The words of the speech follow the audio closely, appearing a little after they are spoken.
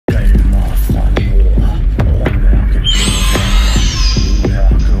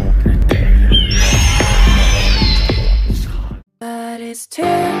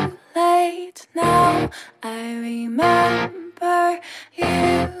late now. I remember you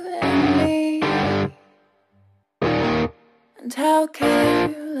and me, and how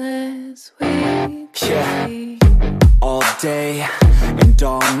careless we could be. All day and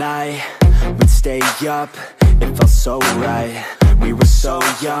all night, we'd stay up, it felt so right. We were so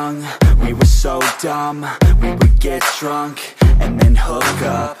young, we were so dumb. We would get drunk and then hook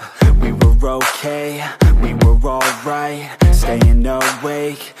up. We were okay, we were alright, staying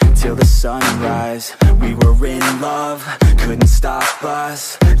awake till the sunrise. We were in love, couldn't stop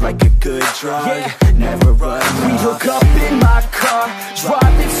us, like a good drug, never enough. We'd hook up in my car,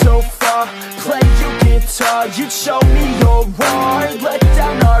 driving so far, play your guitar, you'd show me your art, let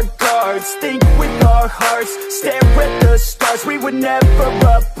down our guards, think with our hearts, stare at the stars. We were never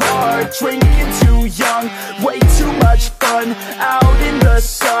apart, drinking too young, way too much fun, out in the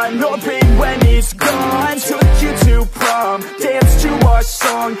sun, hoping when it's gone. Took you to prom, dance to our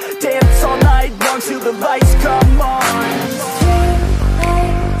song, dance all night long till the lights come on.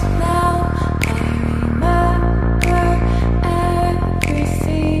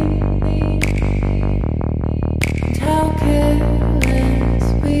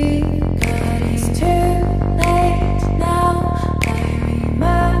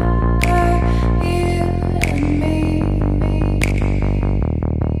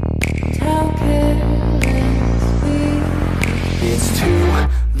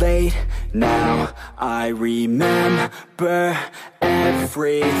 Now I remember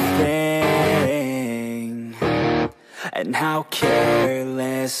everything, and how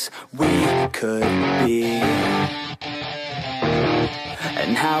careless we could be,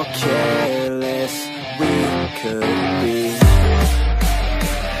 and how careless we could be,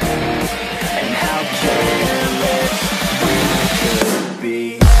 and how careless we could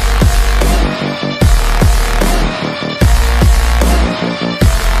be.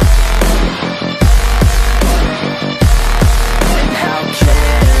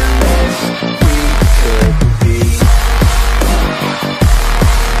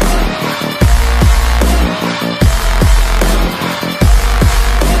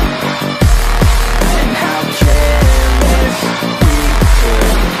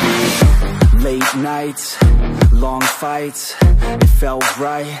 Nights, long fights, it felt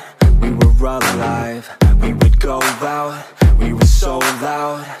right, we were alive. We would go out, we were so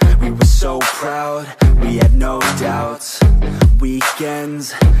loud, we were so proud, we had no doubts.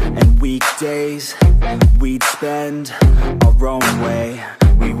 Weekends and weekdays, we'd spend our own way.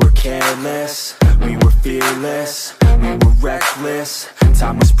 We were careless, we were fearless, we were reckless,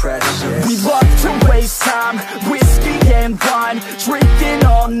 time was precious. We loved to waste time, whiskey and wine, drinking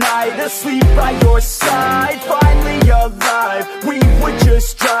all night, asleep by your side. Finally alive, we would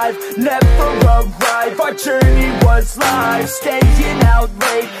just drive, never arrive. Our journey was live, staying out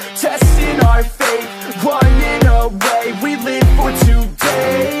late, testing our fate, running away. We live for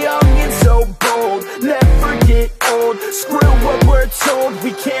today, young and so bold, never get old. Screw what we're told,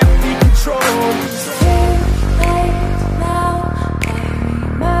 we can't be controlled.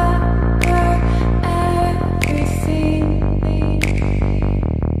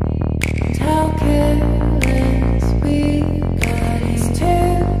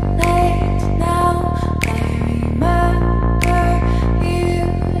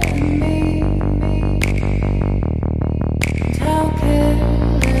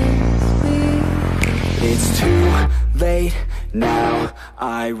 Now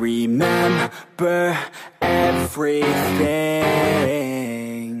I remember everything,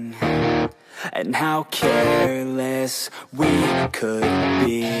 and how careless we could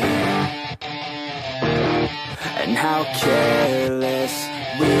be, and how careless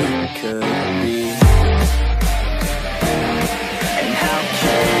we could be, and how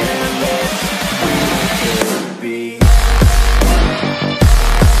careless we could be.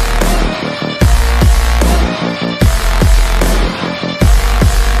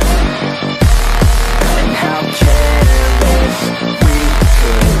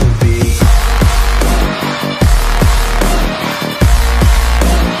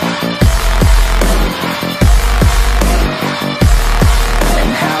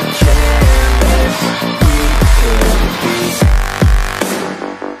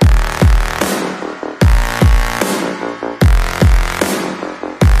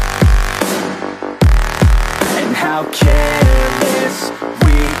 How careless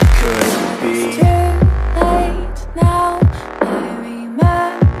we could be. It's too late now, I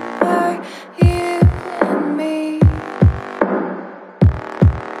remember you and me,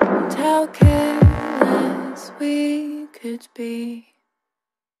 and how careless we could be.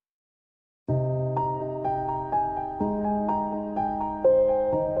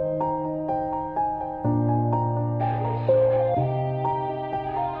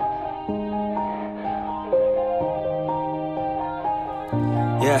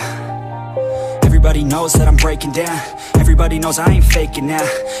 Yeah. Everybody knows that I'm breaking down. Everybody knows I ain't faking now.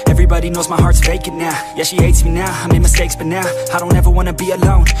 Everybody knows my heart's vacant now. Yeah, she hates me now, I made mistakes but now I don't ever wanna be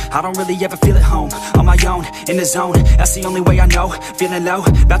alone. I don't really ever feel at home. On my own, in the zone, that's the only way I know. Feeling low,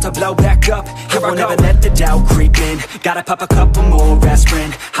 about to blow back up. I won't ever let the doubt creep in. Gotta pop a couple more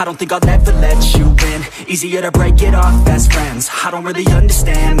aspirin. I don't think I'll ever let you in. Easier to break it off best friends. I don't really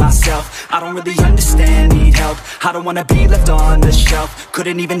understand myself. I don't really understand, need help. I don't wanna be left on the shelf.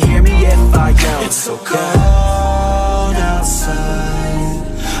 Couldn't even hear me if I yelled. It's so cold outside,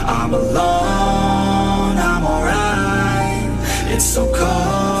 I'm alone, I'm alright. It's so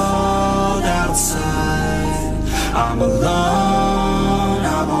cold outside, I'm alone,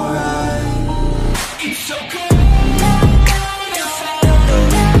 I'm alright. It's so cold outside,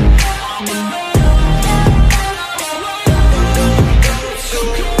 I'm alone. It's so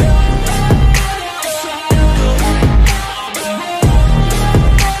cold outside,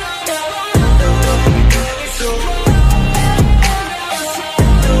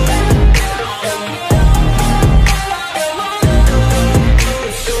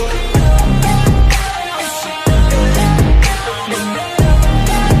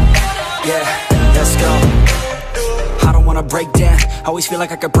 break down, always feel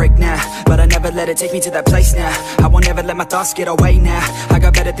like I could break now, but I never let it take me to that place now. I won't ever let my thoughts get away now. I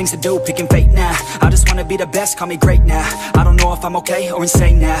got better things to do, picking fate now. I just wanna be the best, call me great now. I don't know if I'm okay or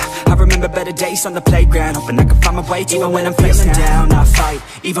insane now. I remember better days on the playground, hoping I can find my way. Even when I'm feeling down, I fight.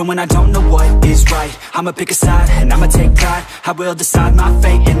 Even when I don't know what is right, I'ma pick a side and I'ma take pride. I will decide my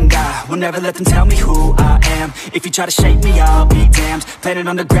fate and I will never let them tell me who I am. If you try to shake me, I'll be damned. Planet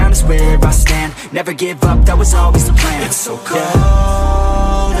on the ground is where I stand. Never give up, that was always the plan. It's so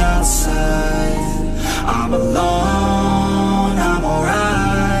cold outside, I'm alone, I'm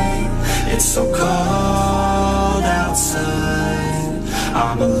alright. It's so cold outside,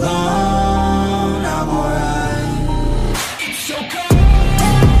 I'm alone, I'm alright. It's so cold.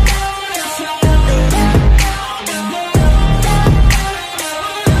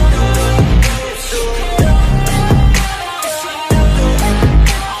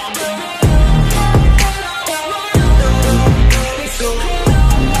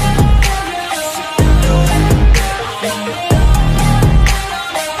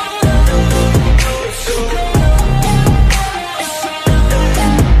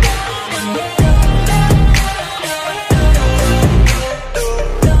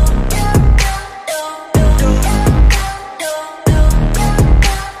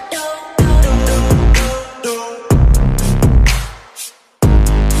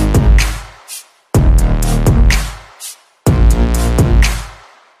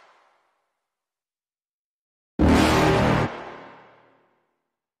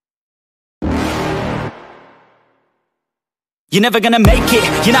 You're never gonna make it,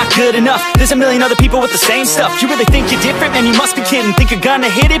 you're not good enough. There's a million other people with the same stuff. You really think you're different? Man, you must be kidding. Think you're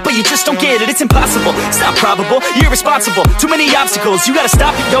gonna hit it, but you just don't get it. It's impossible, it's not probable, you're irresponsible. Too many obstacles, you gotta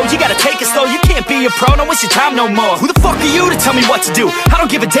stop it, yo. You gotta take it slow, you can't be a pro. Don't waste your time no more. Who the fuck are you to tell me what to do? I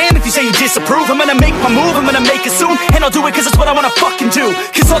don't give a damn if you say you disapprove. I'm gonna make my move, I'm gonna make it soon. And I'll do it cause it's what I wanna fucking do.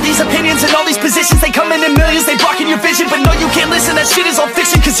 Cause all these opinions and all these positions, they come in millions, they blocking your vision. But no, you can't listen, that shit is all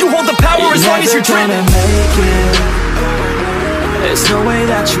fiction. Cause you hold the power as long as you're dreaming. Make it. There's no way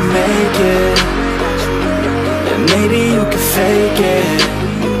that you make it. And maybe you can fake it,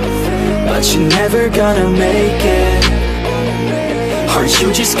 but you're never gonna make it. Aren't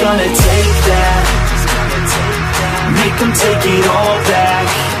you just gonna take that? Make them take it all back.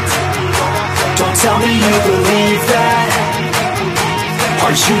 Don't tell me you believe that.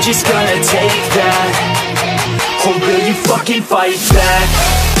 Aren't you just gonna take that? Or will you fucking fight back?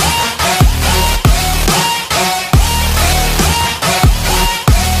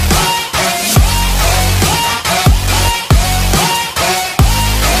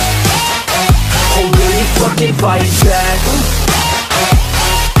 Fucking fight back.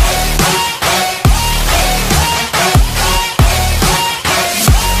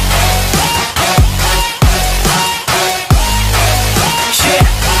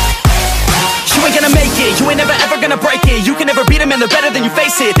 You ain't never ever gonna break it. You can never beat them and they're better than you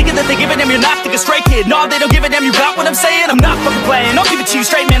face it. Thinking that they give a damn, you're not, think a straight kid. No, they don't give a damn, you got what I'm saying? I'm not fucking playing, I'll give it to you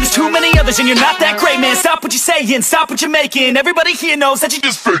straight, man. There's too many others and you're not that great, man. Stop what you're saying, stop what you're making. Everybody here knows that you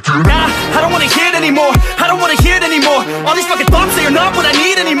just faking. Nah, I don't wanna hear it anymore, I don't wanna hear it anymore. All these fucking thoughts, they are not what I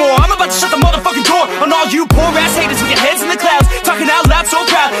need anymore. I'm about to shut the motherfucking door on all you poor ass haters with your heads in the clouds, talking out loud so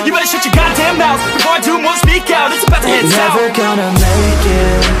proud. You better shut your goddamn mouth before I do more, speak out. It's about to head south. You're never gonna make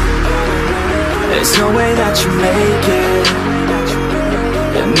it. There's no way that you make it.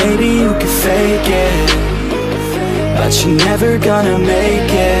 And maybe you can fake it, but you're never gonna make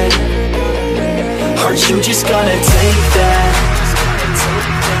it. Are you just gonna take that?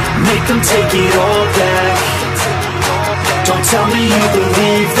 Make them take it all back. Don't tell me you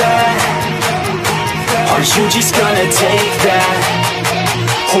believe that. Are you just gonna take that?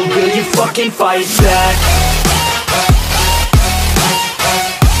 Or will you fucking fight back?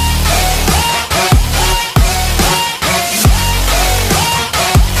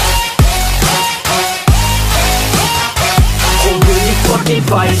 Or will you fucking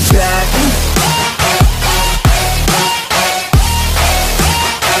fight back?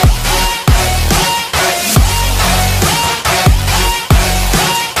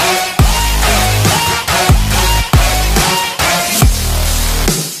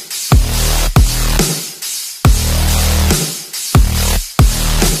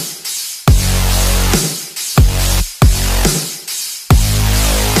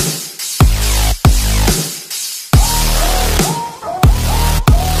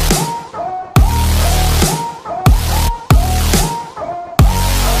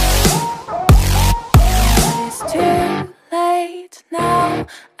 Now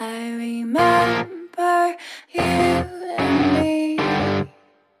I remember you and me,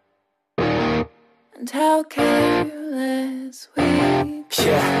 and how careless we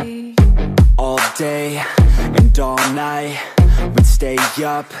could be. All day and all night, we'd stay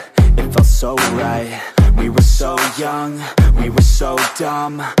up, it felt so right. We were so young, we were so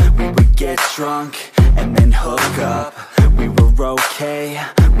dumb. We would get drunk and then hook up. We were okay,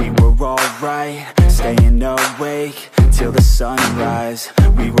 we were alright, staying awake till the sunrise.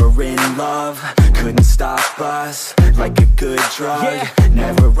 We were in love, couldn't stop us. Like a good drug,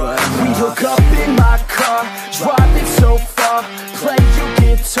 never enough. We hook up in my car, driving so far. Play your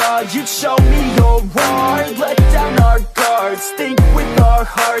guitar, you'd show me your art. Let down our guards, think with our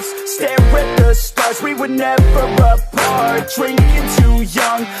hearts. Stare at the stars, we were never apart. Drinking too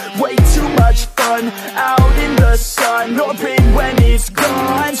young, way too much fun. Out in the sun, no pain when it's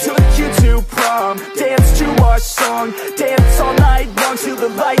gone. Took you to prom, dance to our song. Dance all night long till the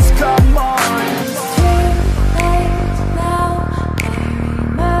lights come on. It's too late now, I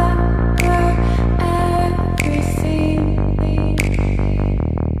remember everything,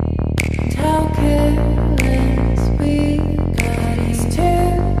 and how careless we got. It's too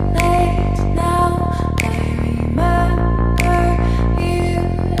late now, I remember you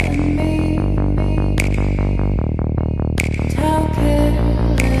and me, and how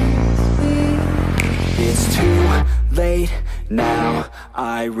careless we got. It's too late now,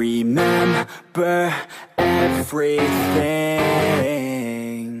 I remember everything,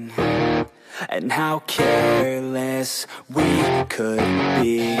 and how careless we could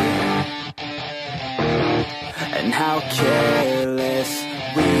be, and how careless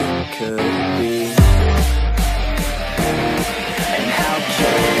we could be, and how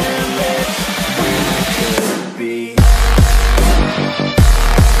careless we could be.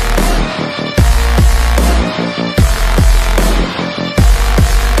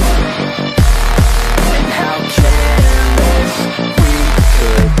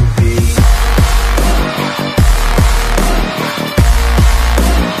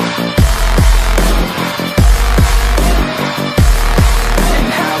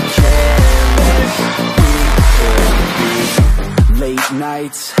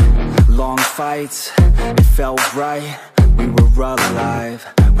 Nights, long fights, it felt right, we were alive.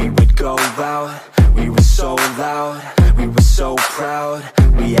 We would go out, we were so loud, we were so proud,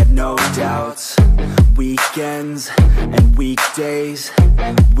 we had no doubts. Weekends and weekdays,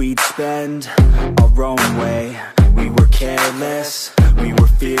 we'd spend our own way. We were careless, we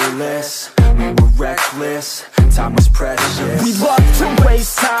were fearless, we were reckless, time was precious. We loved to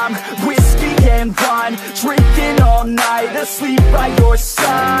waste time, whiskey and wine, drinking all night, asleep by your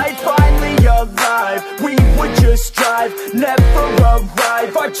side. Finally alive, we would just drive, never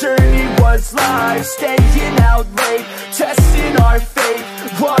arrive. Our journey was live, staying out late, testing our fate,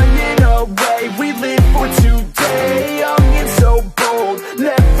 running away. We live for today, young and so bold,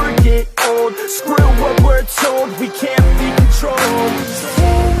 never get old. Screw what we're told, we can't be controlled. It's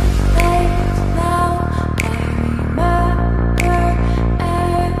too late now, I remember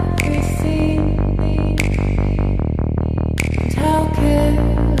everything, and how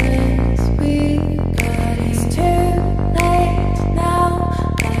careless we got. It's too late now,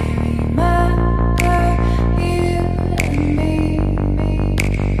 I remember you and me,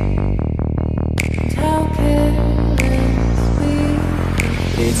 and how careless we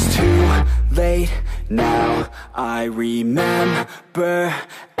got. It's too late now, I remember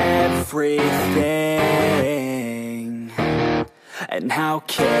everything, and how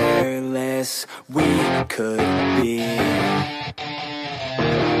careless we could be,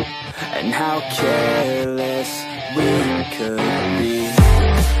 and how careless we could be,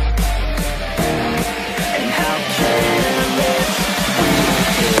 and how careless we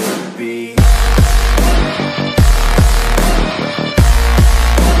could be.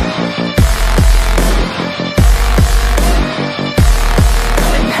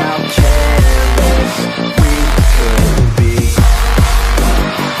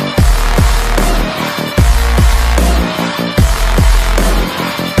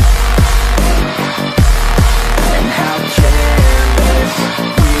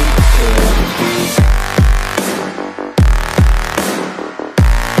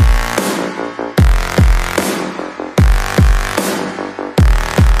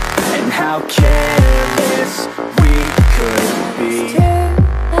 How careless we could be. It's too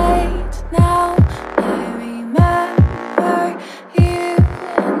late now. I remember you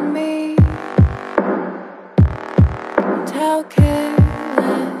and me, and how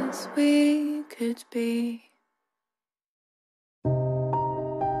careless we could be.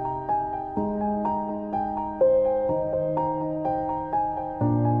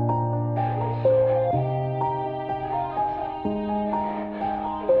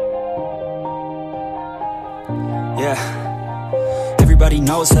 Yeah, everybody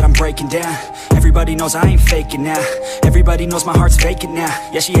knows that I'm breaking down. Everybody knows I ain't faking now. Everybody knows my heart's vacant now.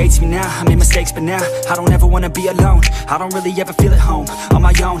 Yeah, she hates me now, I made mistakes but now I don't ever wanna be alone. I don't really ever feel at home, on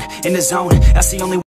my own, in the zone. That's the only